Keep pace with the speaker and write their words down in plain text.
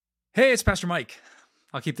Hey, it's Pastor Mike.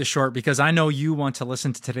 I'll keep this short because I know you want to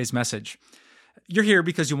listen to today's message. You're here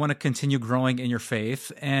because you want to continue growing in your faith,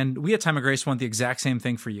 and we at Time of Grace want the exact same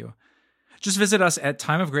thing for you. Just visit us at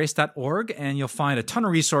timeofgrace.org and you'll find a ton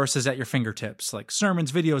of resources at your fingertips, like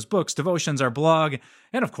sermons, videos, books, devotions, our blog,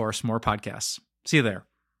 and of course, more podcasts. See you there.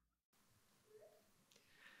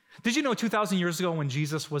 Did you know 2,000 years ago when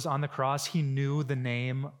Jesus was on the cross, he knew the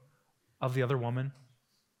name of the other woman?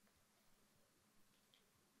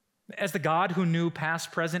 As the God who knew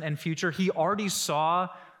past, present, and future, he already saw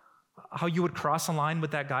how you would cross a line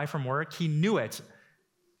with that guy from work. He knew it.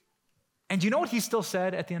 And do you know what he still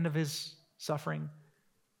said at the end of his suffering?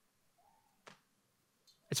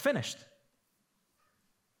 It's finished.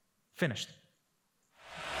 Finished.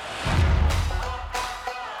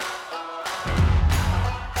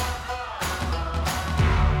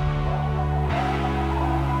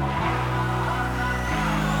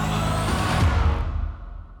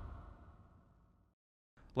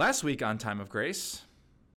 Last week on Time of Grace,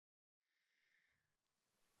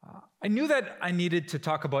 I knew that I needed to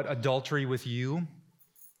talk about adultery with you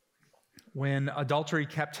when adultery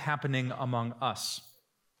kept happening among us.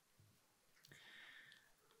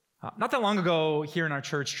 Not that long ago here in our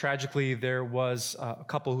church, tragically, there was a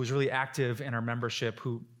couple who was really active in our membership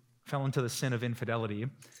who fell into the sin of infidelity.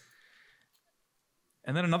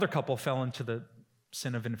 And then another couple fell into the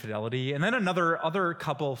sin of infidelity, and then other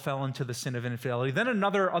couple fell into the sin of infidelity, then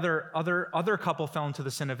another couple fell into the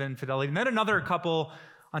sin of infidelity, and then another couple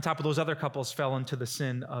on top of those other couples fell into the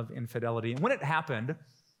sin of infidelity. And when it happened,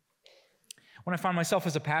 when I found myself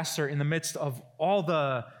as a pastor in the midst of all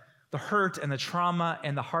the hurt and the trauma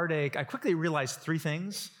and the heartache, I quickly realized three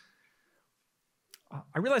things.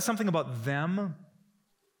 I realized something about them,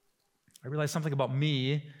 I realized something about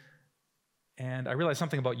me, and I realized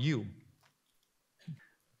something about you.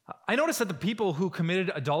 I noticed that the people who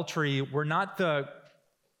committed adultery were not the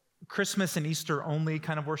Christmas and Easter only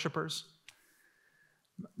kind of worshipers.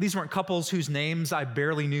 These weren't couples whose names I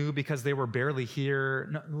barely knew because they were barely here.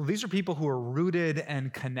 No, these are people who were rooted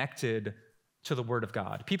and connected to the Word of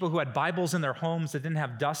God. People who had Bibles in their homes that didn't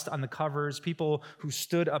have dust on the covers. People who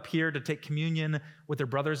stood up here to take communion with their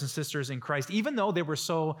brothers and sisters in Christ. Even though they were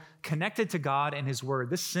so connected to God and His Word,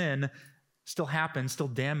 this sin still happened, still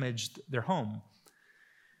damaged their home.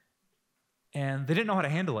 And they didn't know how to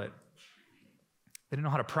handle it. They didn't know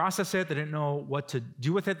how to process it. They didn't know what to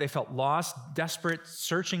do with it. They felt lost, desperate,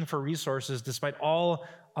 searching for resources despite all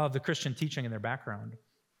of the Christian teaching in their background.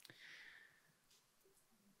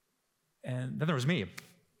 And then there was me.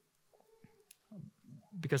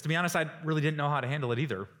 Because to be honest, I really didn't know how to handle it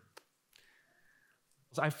either.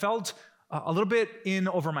 So I felt a little bit in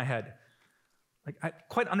over my head. Like, I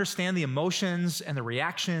quite understand the emotions and the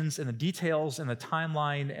reactions and the details and the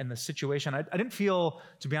timeline and the situation. I didn't feel,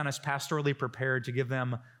 to be honest, pastorally prepared to give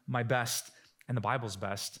them my best and the Bible's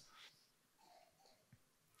best.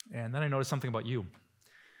 And then I noticed something about you.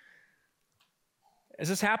 As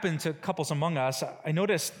this happened to couples among us, I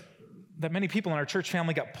noticed that many people in our church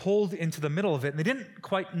family got pulled into the middle of it, and they didn't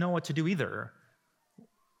quite know what to do either.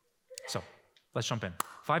 So, let's jump in.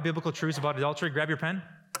 5 biblical truths about adultery. Grab your pen.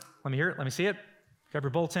 Let me hear it. Let me see it. Grab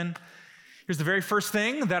your bulletin. Here's the very first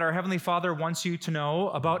thing that our Heavenly Father wants you to know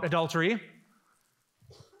about adultery.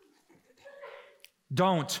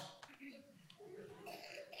 Don't. It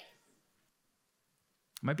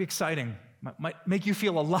might be exciting. Might make you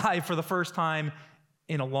feel alive for the first time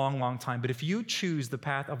in a long, long time. But if you choose the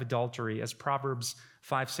path of adultery, as Proverbs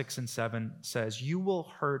 5, 6, and 7 says, you will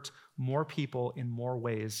hurt more people in more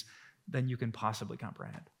ways than you can possibly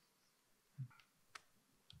comprehend.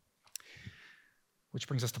 Which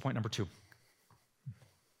brings us to point number 2.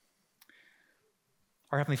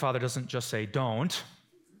 Our Heavenly Father doesn't just say, don't.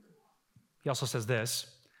 He also says this,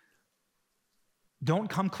 don't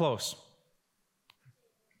come close.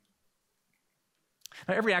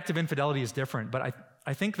 Now, every act of infidelity is different, but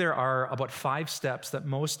I think there are about 5 steps that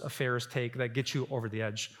most affairs take that get you over the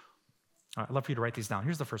edge. All right, I'd love for you to write these down.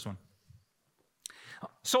 Here's the first one.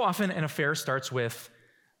 So often an affair starts with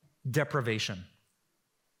deprivation.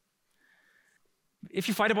 If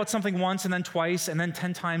you fight about something once and then twice and then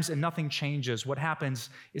 10 times and nothing changes, what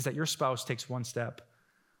happens is that your spouse takes one step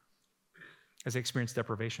as they experience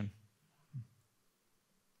deprivation.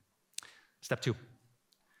 Step 2.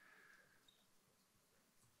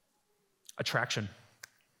 Attraction.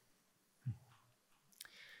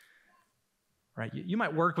 Right? You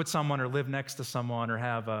might work with someone or live next to someone or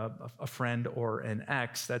have a friend or an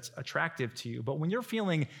ex that's attractive to you. But when you're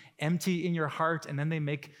feeling empty in your heart and then they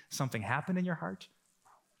make something happen in your heart,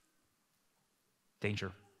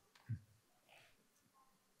 danger.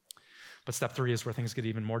 But step 3 is where things get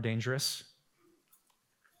even more dangerous.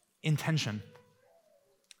 Intention.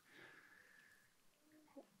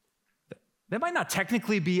 That might not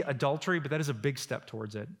technically be adultery, but that is a big step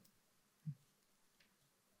towards it.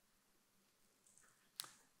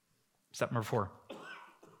 Step number 4.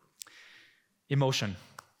 Emotion.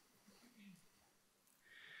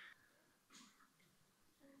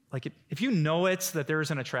 Like if you know it's that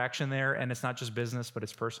there's an attraction there and it's not just business, but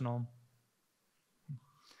it's personal,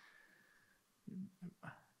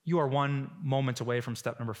 you are one moment away from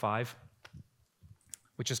step number 5,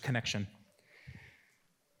 which is connection.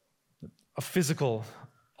 A physical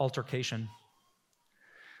altercation.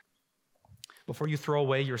 Before you throw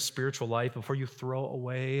away your spiritual life, before you throw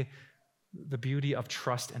away the beauty of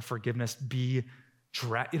trust and forgiveness, it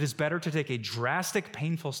is better to take a drastic,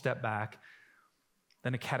 painful step back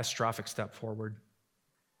than a catastrophic step forward.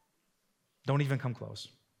 Don't even come close.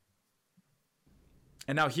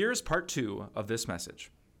 And now here's part 2 of this message.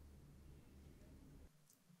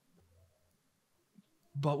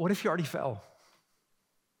 But what if you already fell?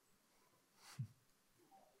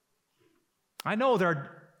 I know there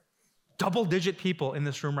are double-digit people in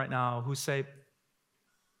this room right now who say,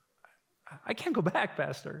 I can't go back,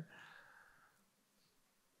 Pastor.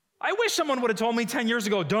 I wish someone would have told me 10 years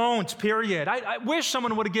ago, don't, period. I wish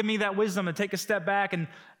someone would have given me that wisdom to take a step back and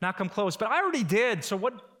not come close, but I already did, so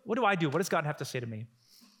what do I do? What does God have to say to me?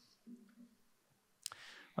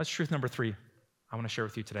 That's truth number 3 I want to share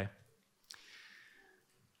with you today.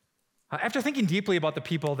 After thinking deeply about the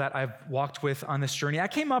people that I've walked with on this journey, I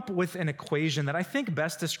came up with an equation that I think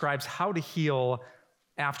best describes how to heal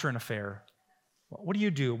after an affair. What do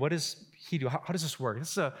you do? What does he do? How does this work?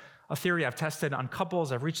 This is a theory I've tested on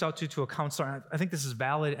couples. I've reached out to a counselor. And I think this is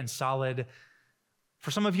valid and solid.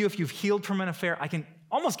 For some of you, if you've healed from an affair, I can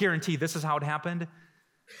almost guarantee this is how it happened.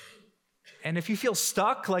 And if you feel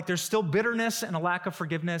stuck, like there's still bitterness and a lack of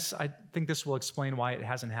forgiveness, I think this will explain why it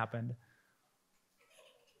hasn't happened.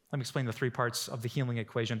 Let me explain the 3 parts of the healing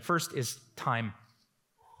equation. First is time.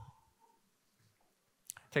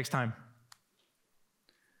 It takes time.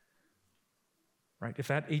 Right? If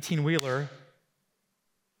that 18-wheeler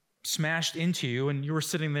smashed into you and you were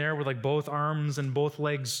sitting there with like both arms and both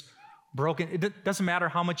legs broken, it doesn't matter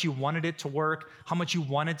how much you wanted it to work, how much you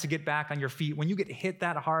wanted to get back on your feet. When you get hit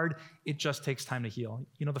that hard, it just takes time to heal.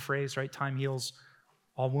 You know the phrase, right? Time heals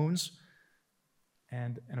all wounds.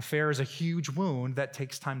 And an affair is a huge wound that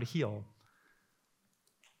takes time to heal.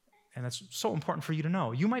 And that's so important for you to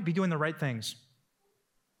know. You might be doing the right things.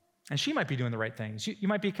 And she might be doing the right things. You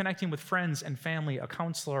might be connecting with friends and family, a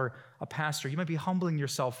counselor, a pastor. You might be humbling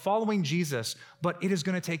yourself, following Jesus, but it is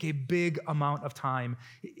going to take a big amount of time.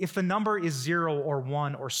 If the number is 0 or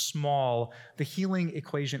 1 or small, the healing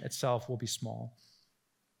equation itself will be small.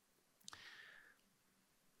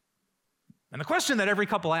 And the question that every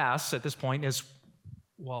couple asks at this point is,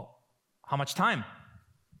 well, how much time?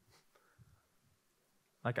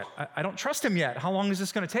 Like, I don't trust him yet. How long is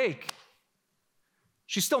this going to take?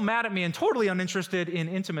 She's still mad at me and totally uninterested in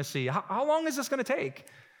intimacy. How long is this going to take?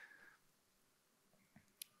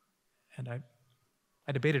 And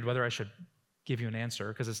I debated whether I should give you an answer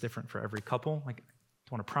because it's different for every couple. Like, I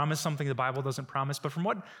don't want to promise something the Bible doesn't promise, but from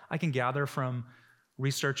what I can gather from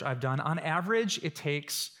research I've done, on average, it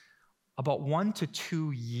takes about 1 to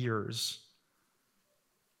 2 years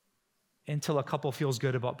until a couple feels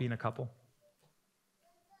good about being a couple.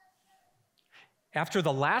 After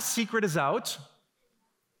the last secret is out,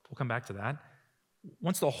 we'll come back to that.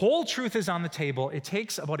 Once the whole truth is on the table, it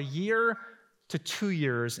takes about 1 year to 2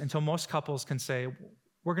 years until most couples can say,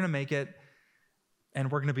 we're going to make it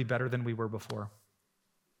and we're going to be better than we were before.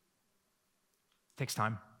 It takes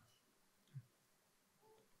time.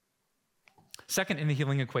 Second in the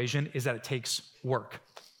healing equation is that it takes work.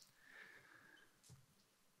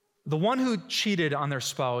 The one who cheated on their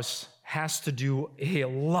spouse has to do a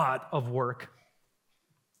lot of work.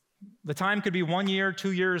 The time could be 1 year,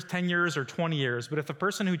 2 years, 10 years, or 20 years. But if the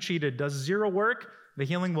person who cheated does 0 work, the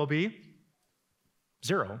healing will be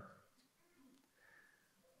 0.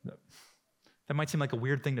 That might seem like a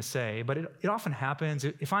weird thing to say, but it often happens.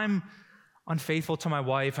 If I'm unfaithful to my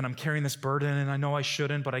wife and I'm carrying this burden and I know I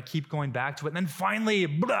shouldn't, but I keep going back to it, and then finally,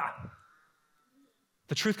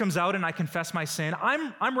 the truth comes out and I confess my sin,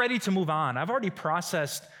 I'm ready to move on. I've already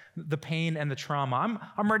processed the pain and the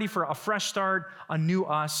trauma. I'm ready for a fresh start, a new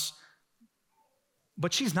us.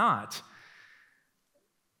 But she's not.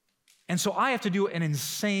 And so I have to do an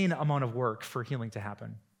insane amount of work for healing to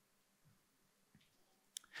happen.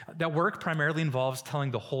 That work primarily involves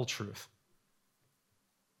telling the whole truth.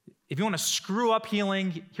 If you want to screw up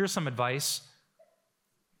healing, here's some advice.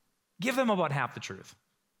 Give them about half the truth.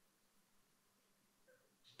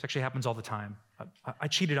 It actually happens all the time. I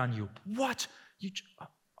cheated on you. What?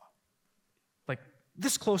 Like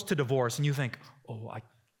this close to divorce, and you think, oh,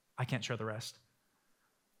 I can't share the rest.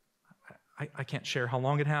 I can't share how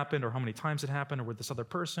long it happened or how many times it happened or with this other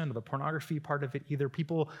person or the pornography part of it either.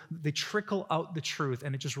 People, they trickle out the truth,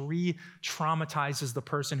 and it just re-traumatizes the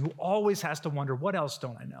person who always has to wonder, what else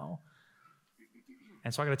don't I know?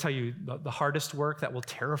 And so I got to tell you, the hardest work that will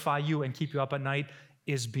terrify you and keep you up at night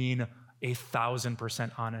is being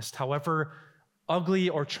 1,000% honest. However ugly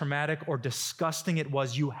or traumatic or disgusting it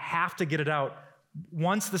was, you have to get it out.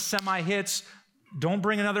 Once the semi hits, don't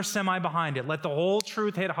bring another semi behind it. Let the whole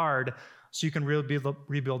truth hit hard so you can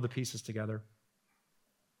rebuild the pieces together.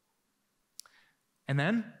 And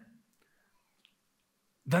then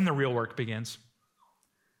the real work begins.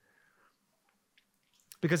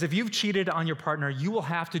 Because if you've cheated on your partner, you will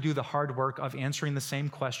have to do the hard work of answering the same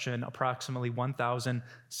question approximately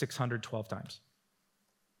 1,612 times.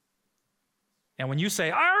 And when you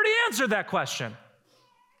say, I already answered that question,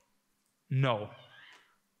 no.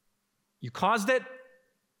 You caused it,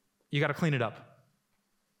 you got to clean it up.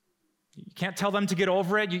 You can't tell them to get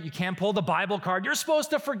over it. You can't pull the Bible card. You're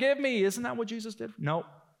supposed to forgive me. Isn't that what Jesus did? No.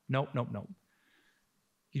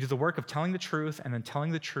 You do the work of telling the truth and then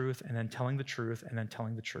telling the truth and then telling the truth and then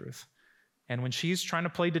telling the truth. And when she's trying to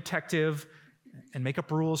play detective and make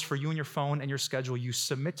up rules for you and your phone and your schedule, you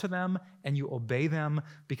submit to them and you obey them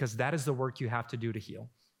because that is the work you have to do to heal.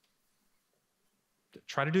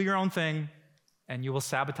 Try to do your own thing and you will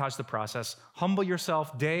sabotage the process. Humble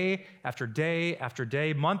yourself day after day after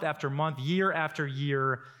day, month after month, year after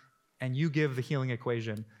year, and you give the healing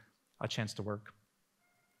equation a chance to work.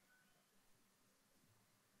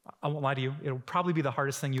 I won't lie to you, it'll probably be the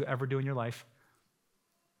hardest thing you ever do in your life.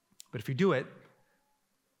 But if you do it,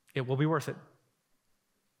 it will be worth it.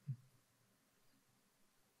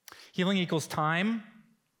 Healing equals time,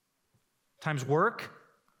 times work.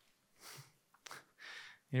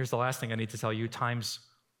 Here's the last thing I need to tell you, times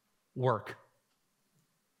work.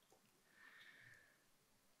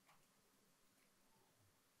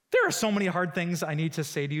 There are so many hard things I need to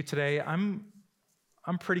say to you today. I'm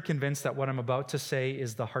pretty convinced that what I'm about to say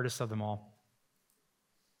is the hardest of them all.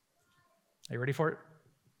 Are you ready for it?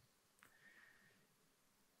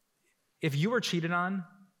 If you were cheated on,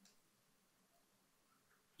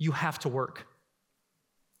 you have to work.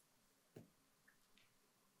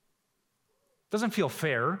 Doesn't feel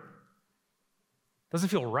fair. Doesn't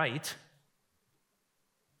feel right.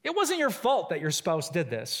 It wasn't your fault that your spouse did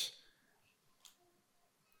this.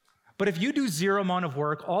 But if you do zero amount of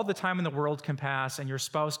work, all the time in the world can pass and your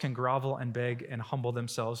spouse can grovel and beg and humble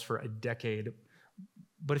themselves for a decade.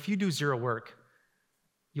 But if you do zero work,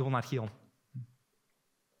 you will not heal.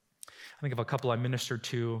 I think of a couple I ministered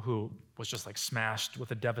to who was just like smashed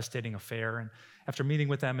with a devastating affair. And after meeting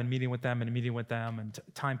with them and meeting with them and meeting with them, and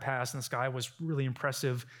time passed, and this guy was really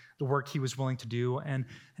impressive, the work he was willing to do. And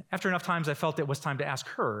after enough times, I felt it was time to ask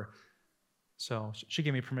her. So she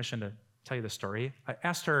gave me permission to tell you the story. I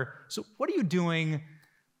asked her, so what are you doing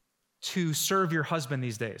to serve your husband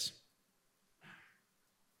these days?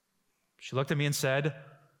 She looked at me and said,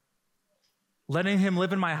 letting him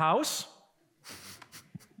live in my house?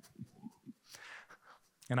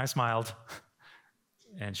 And I smiled,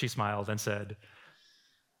 and she smiled and said,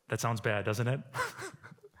 that sounds bad, doesn't it?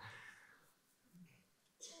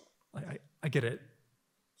 I get it.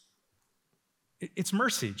 It's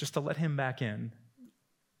mercy just to let him back in.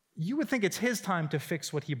 You would think it's his time to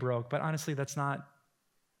fix what he broke, but honestly, that's not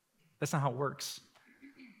how it works.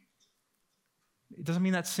 It doesn't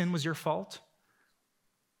mean that sin was your fault.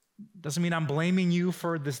 It doesn't mean I'm blaming you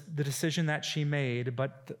for the decision that she made,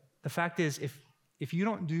 but the fact is, if you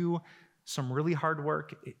don't do some really hard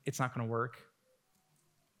work, it's not going to work.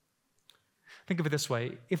 Think of it this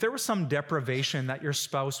way. If there was some deprivation that your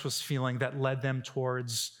spouse was feeling that led them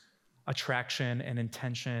towards attraction and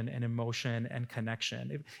intention and emotion and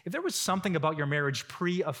connection, if there was something about your marriage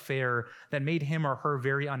pre-affair that made him or her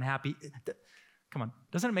very unhappy, come on,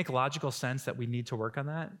 doesn't it make logical sense that we need to work on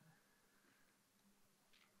that?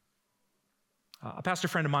 A pastor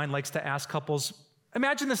friend of mine likes to ask couples,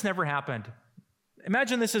 imagine this never happened.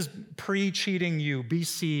 Imagine this is pre-cheating you,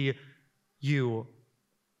 BC you.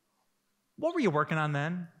 What were you working on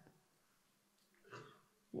then?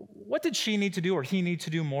 What did she need to do or he need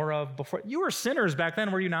to do more of before? You were sinners back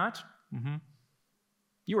then, were you not? Mm-hmm.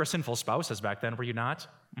 You were sinful spouses back then, were you not?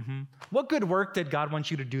 Mm-hmm. What good work did God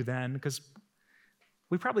want you to do then? Because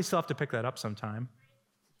we probably still have to pick that up sometime.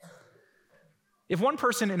 If one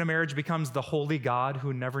person in a marriage becomes the holy God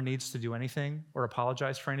who never needs to do anything or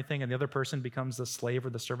apologize for anything, and the other person becomes the slave or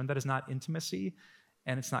the servant, that is not intimacy,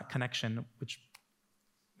 and it's not connection, which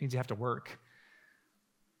means you have to work.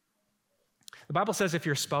 The Bible says if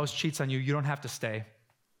your spouse cheats on you, you don't have to stay.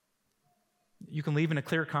 You can leave in a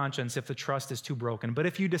clear conscience if the trust is too broken. But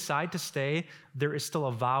if you decide to stay, there is still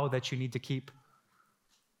a vow that you need to keep.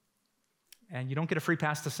 And you don't get a free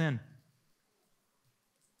pass to sin.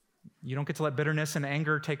 You don't get to let bitterness and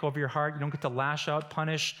anger take over your heart. You don't get to lash out,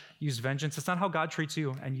 punish, use vengeance. It's not how God treats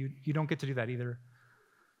you, and you don't get to do that either.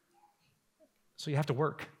 So you have to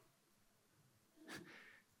work.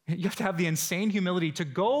 You have to have the insane humility to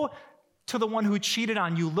go to the one who cheated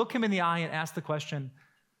on you, look him in the eye, and ask the question,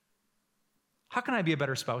 how can I be a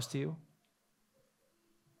better spouse to you?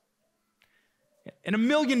 And a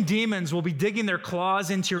million demons will be digging their claws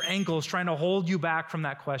into your ankles, trying to hold you back from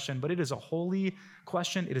that question. But it is a holy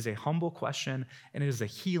question, it is a humble question, and it is a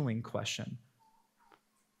healing question.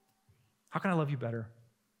 How can I love you better?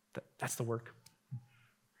 That's the work.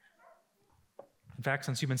 In fact,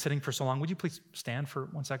 since you've been sitting for so long, would you please stand for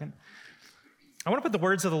 1 second? I want to put the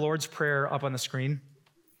words of the Lord's Prayer up on the screen,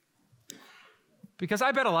 because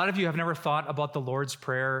I bet a lot of you have never thought about the Lord's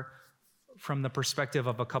Prayer from the perspective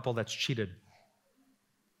of a couple that's cheated.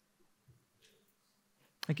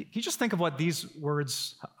 Like, can you just think of what these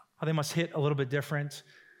words, how they must hit a little bit different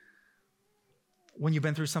when you've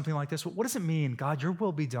been through something like this? What does it mean? God, your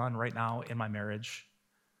will be done right now in my marriage.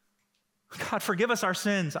 God, forgive us our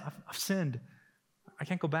sins. I've sinned. I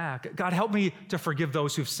can't go back. God, help me to forgive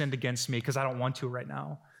those who've sinned against me because I don't want to right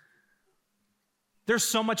now. There's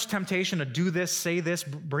so much temptation to do this, say this,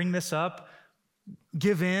 bring this up,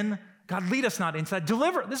 give in. God, lead us not into that.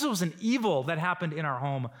 Deliver. This was an evil that happened in our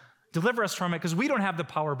home. Deliver us from it because we don't have the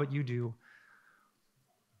power, but you do.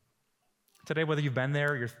 Today, whether you've been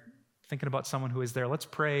there, you're thinking about someone who is there, let's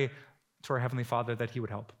pray to our Heavenly Father that he would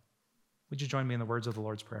help. Would you join me in the words of the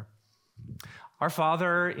Lord's Prayer? Our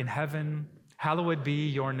Father in heaven, hallowed be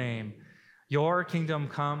your name. Your kingdom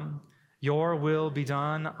come, your will be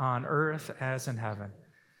done on earth as in heaven.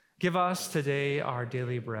 Give us today our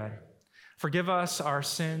daily bread. Forgive us our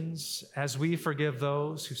sins as we forgive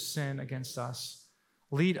those who sin against us.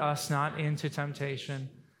 Lead us not into temptation,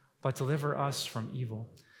 but deliver us from evil.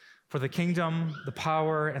 For the kingdom, the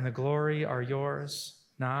power, and the glory are yours,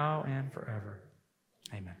 now and forever.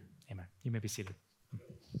 Amen. Amen. You may be seated.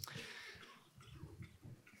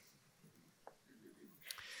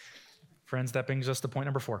 Friends, that brings us to point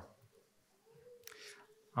number 4.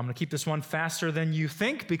 I'm going to keep this one faster than you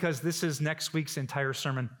think because this is next week's entire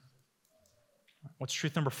sermon. What's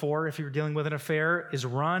truth number 4, if you're dealing with an affair, is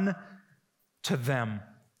run to them.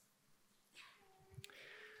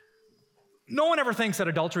 No one ever thinks that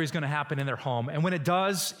adultery is going to happen in their home. And when it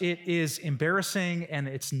does, it is embarrassing and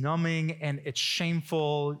it's numbing and it's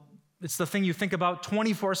shameful. It's the thing you think about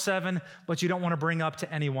 24/7, but you don't want to bring up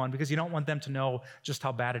to anyone because you don't want them to know just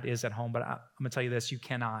how bad it is at home. But I'm going to tell you this, you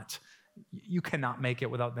cannot make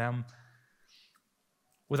it without them,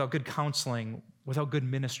 without good counseling, without good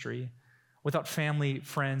ministry, without family,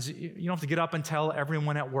 friends. You don't have to get up and tell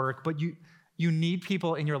everyone at work, but you need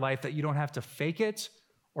people in your life that you don't have to fake it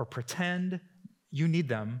or pretend. You need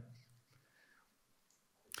them.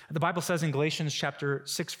 The Bible says in Galatians chapter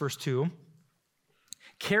 6, verse 2,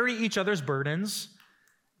 carry each other's burdens,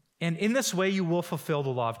 and in this way you will fulfill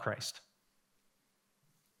the law of Christ.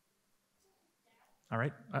 All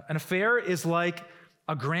right? An affair is like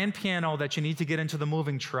a grand piano that you need to get into the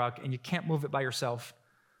moving truck, and you can't move it by yourself.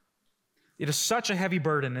 It is such a heavy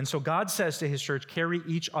burden. And so God says to his church, carry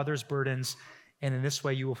each other's burdens, and in this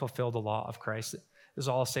way you will fulfill the law of Christ. This is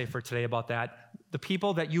all I'll say for today about that. The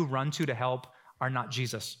people that you run to help are not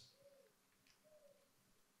Jesus.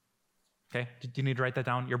 Okay? Do you need to write that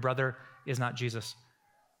down? Your brother is not Jesus.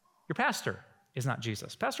 Your pastor is not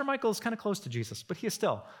Jesus. Pastor Michael is kind of close to Jesus, but he is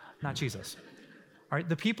still not Jesus. All right?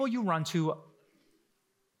 The people you run to,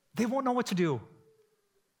 they won't know what to do.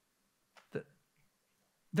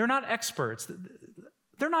 They're not experts.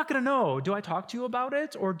 They're not going to know, do I talk to you about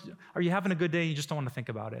it? Or are you having a good day and you just don't want to think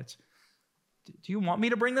about it? Do you want me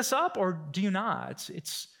to bring this up or do you not?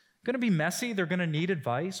 It's going to be messy. They're going to need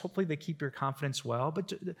advice. Hopefully they keep your confidence well.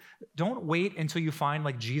 But don't wait until you find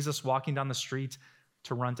like Jesus walking down the street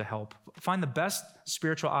to run to help. Find the best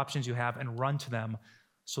spiritual options you have and run to them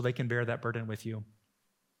so they can bear that burden with you.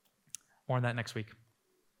 More on that next week.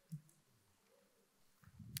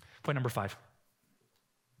 Point number 5.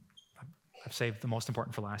 I've saved the most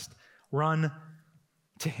important for last. Run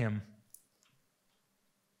to him.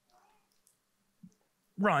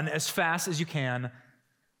 Run as fast as you can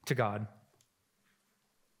to God.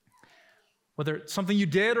 Whether it's something you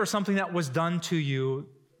did or something that was done to you,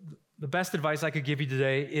 the best advice I could give you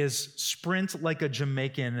today is sprint like a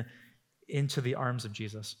Jamaican into the arms of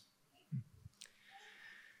Jesus.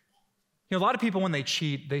 A lot of people, when they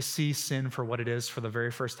cheat, they see sin for what it is for the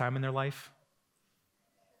very first time in their life.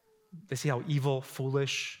 They see how evil,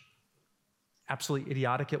 foolish, absolutely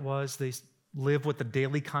idiotic it was. They live with the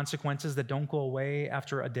daily consequences that don't go away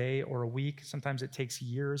after a day or a week. Sometimes it takes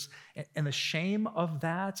years. And the shame of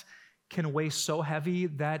that can weigh so heavy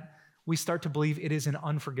that we start to believe it is an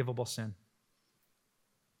unforgivable sin.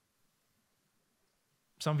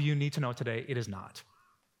 Some of you need to know today, it is not.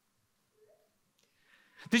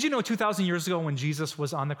 Did you know 2,000 years ago when Jesus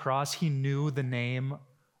was on the cross, he knew the name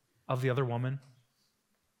of the other woman?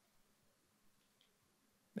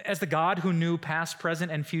 As the God who knew past,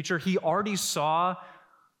 present, and future, he already saw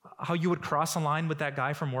how you would cross a line with that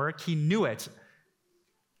guy from work. He knew it.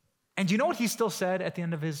 And do you know what he still said at the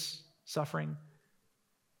end of his suffering?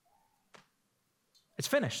 It's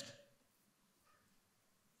finished.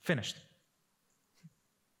 Finished.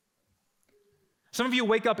 Some of you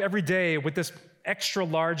wake up every day with this extra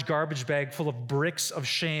large garbage bag full of bricks of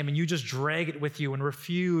shame, and you just drag it with you and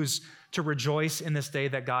refuse to rejoice in this day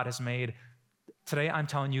that God has made. Today, I'm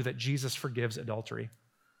telling you that Jesus forgives adultery.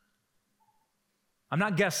 I'm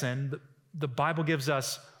not guessing. The Bible gives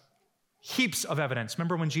us heaps of evidence.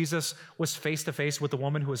 Remember when Jesus was face to face with the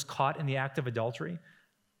woman who was caught in the act of adultery?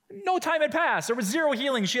 No time had passed. There was zero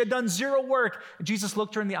healing. She had done zero work. Jesus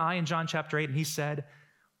looked her in the eye in John chapter 8, and he said,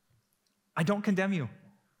 I don't condemn you.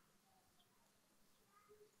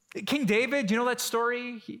 King David, do you know that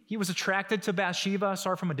story? He was attracted to Bathsheba, saw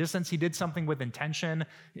her from a distance. He did something with intention.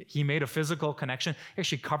 He made a physical connection. He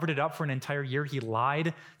actually covered it up for an entire year. He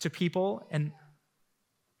lied to people. And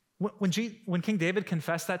when King David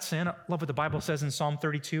confessed that sin, I love what the Bible says in Psalm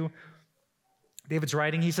 32. David's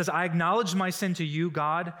writing, he says, I acknowledged my sin to you,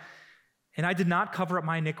 God, and I did not cover up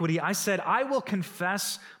my iniquity. I said, I will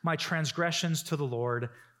confess my transgressions to the Lord.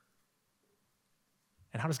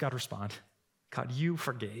 And how does God respond? God, you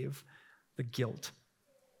forgave the guilt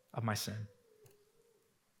of my sin.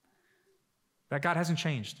 That God hasn't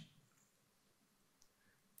changed.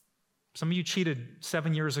 Some of you cheated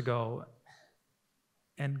 7 years ago,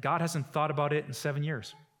 and God hasn't thought about it in 7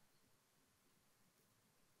 years.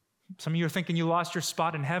 Some of you are thinking you lost your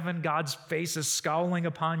spot in heaven. God's face is scowling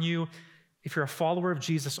upon you. If you're a follower of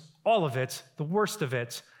Jesus, all of it, the worst of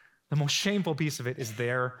it, the most shameful piece of it is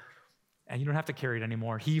there, and you don't have to carry it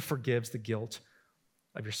anymore. He forgives the guilt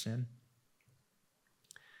of your sin.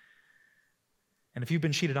 And if you've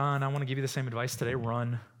been cheated on, I want to give you the same advice today.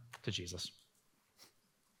 Run to Jesus.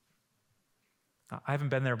 I haven't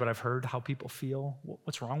been there, but I've heard how people feel.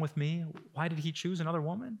 What's wrong with me? Why did he choose another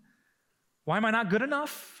woman? Why am I not good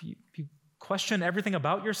enough? You question everything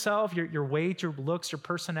about yourself, your weight, your looks, your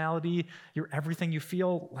personality, your everything. You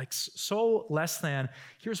feel like so less than.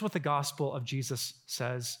 Here's what the gospel of Jesus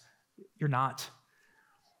says. You're not.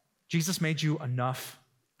 Jesus made you enough.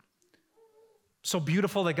 So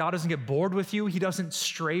beautiful that God doesn't get bored with you. He doesn't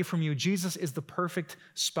stray from you. Jesus is the perfect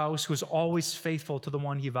spouse who is always faithful to the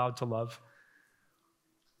one he vowed to love.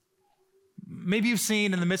 Maybe you've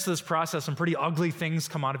seen in the midst of this process some pretty ugly things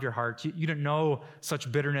come out of your heart. You didn't know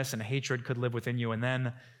such bitterness and hatred could live within you, and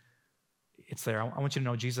then it's there. I want you to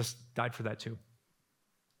know Jesus died for that too.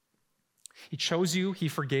 He chose you, he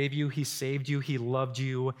forgave you, he saved you, he loved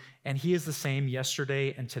you, and he is the same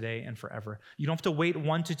yesterday and today and forever. You don't have to wait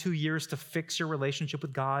 1 to 2 years to fix your relationship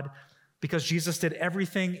with God because Jesus did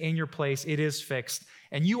everything in your place. It is fixed,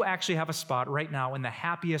 and you actually have a spot right now in the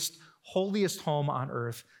happiest, holiest home on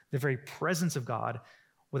earth, the very presence of God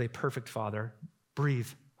with a perfect Father. Breathe.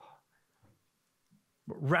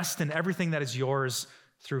 Rest in everything that is yours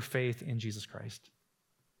through faith in Jesus Christ.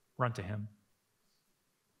 Run to him.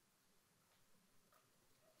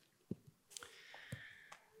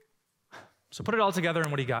 So put it all together,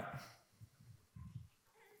 and what do you got?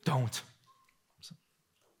 Don't.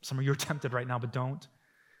 Some of you are tempted right now, but don't.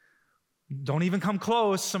 Don't even come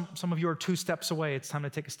close. Some of you are 2 steps away. It's time to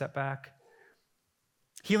take a step back.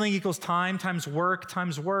 Healing equals time, times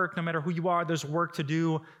work. No matter who you are, there's work to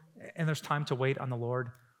do, and there's time to wait on the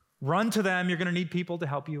Lord. Run to them. You're going to need people to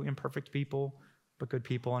help you, imperfect people, but good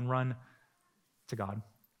people, and run to God.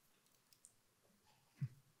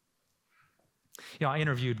 I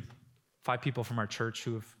interviewed 5 people from our church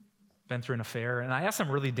who have been through an affair, and I asked them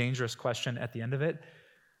a really dangerous question at the end of it.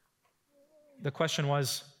 The question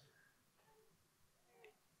was,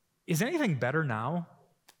 is anything better now?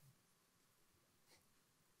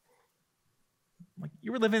 Like,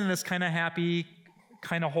 you were living in this kind of happy,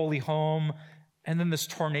 kind of holy home, and then this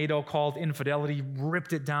tornado called infidelity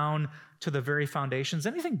ripped it down to the very foundations.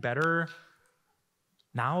 Anything better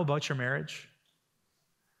now about your marriage?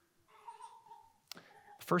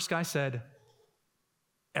 The first guy said,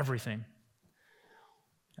 everything.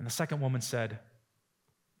 And the second woman said,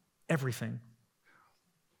 everything.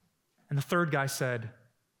 And the third guy said,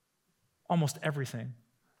 almost everything.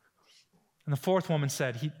 And the fourth woman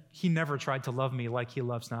said, he never tried to love me like he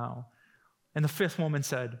loves now. And the fifth woman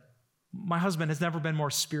said, my husband has never been more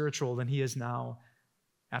spiritual than he is now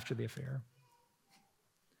after the affair.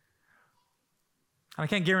 And I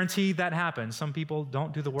can't guarantee that happens. Some people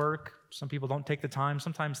don't do the work. Some people don't take the time.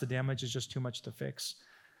 Sometimes the damage is just too much to fix.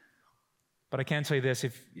 But I can tell you this,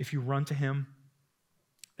 if you run to him,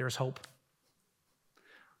 there's hope.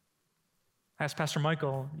 I asked Pastor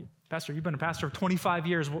Michael, Pastor, you've been a pastor for 25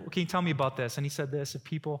 years. What can you tell me about this? And he said this, if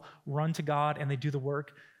people run to God and they do the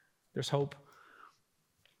work, there's hope.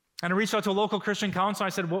 And I reached out to a local Christian council. I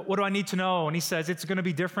said, what do I need to know? And he says, it's going to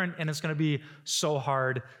be different and it's going to be so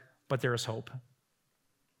hard, but there is hope.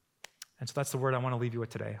 And so that's the word I want to leave you with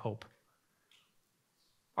today, hope.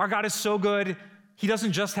 Our God is so good. He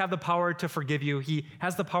doesn't just have the power to forgive you. He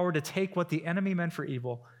has the power to take what the enemy meant for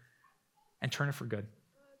evil and turn it for good.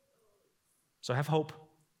 So have hope.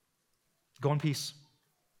 Go in peace.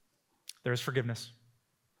 There is forgiveness.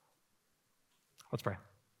 Let's pray.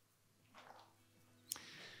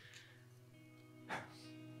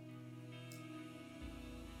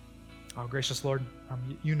 Oh, gracious Lord,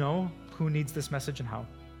 you know who needs this message and how.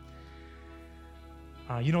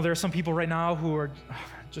 You know there are some people right now who are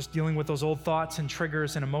just dealing with those old thoughts and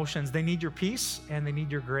triggers and emotions. They need your peace and they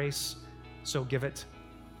need your grace, so give it.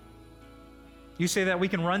 You say that we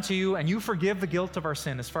can run to you and you forgive the guilt of our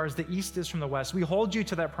sin as far as the east is from the west. We hold you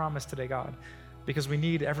to that promise today, God, because we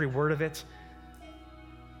need every word of it.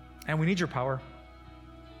 And we need your power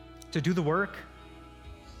to do the work,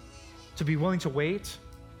 to be willing to wait,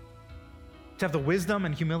 to have the wisdom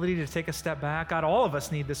and humility to take a step back. God, all of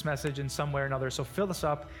us need this message in some way or another. So fill us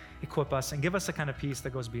up, equip us, and give us a kind of peace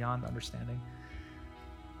that goes beyond understanding.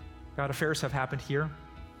 God, affairs have happened here.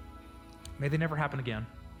 May they never happen again.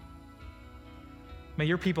 May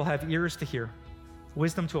your people have ears to hear,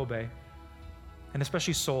 wisdom to obey, and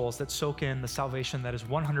especially souls that soak in the salvation that is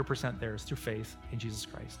 100% theirs through faith in Jesus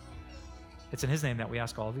Christ. It's in his name that we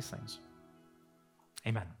ask all of these things.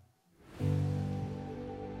 Amen.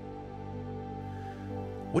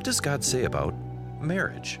 What does God say about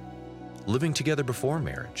marriage? Living together before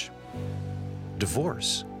marriage?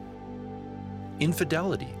 Divorce?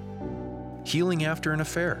 Infidelity? Healing after an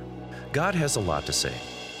affair? God has a lot to say.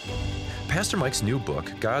 Pastor Mike's new book,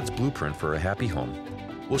 God's Blueprint for a Happy Home,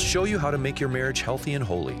 will show you how to make your marriage healthy and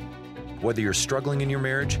holy. Whether you're struggling in your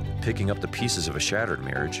marriage, picking up the pieces of a shattered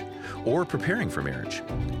marriage, or preparing for marriage,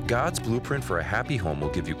 God's Blueprint for a Happy Home will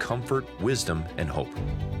give you comfort, wisdom, and hope.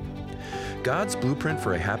 God's Blueprint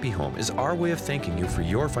for a Happy Home is our way of thanking you for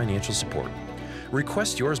your financial support.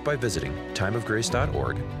 Request yours by visiting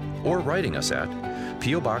timeofgrace.org or writing us at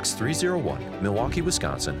P.O. Box 301, Milwaukee,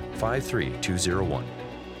 Wisconsin 53201.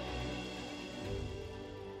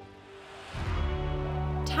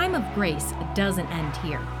 Time of Grace doesn't end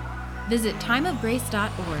here. Visit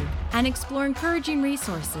timeofgrace.org and explore encouraging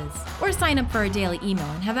resources, or sign up for our daily email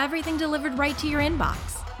and have everything delivered right to your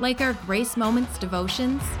inbox. Like our Grace Moments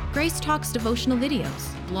devotions, Grace Talks devotional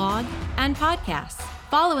videos, blog, and podcasts.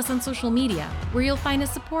 Follow us on social media, where you'll find a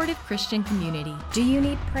supportive Christian community. Do you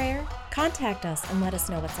need prayer? Contact us and let us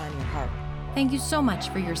know what's on your heart. Thank you so much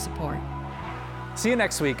for your support. See you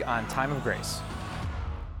next week on Time of Grace.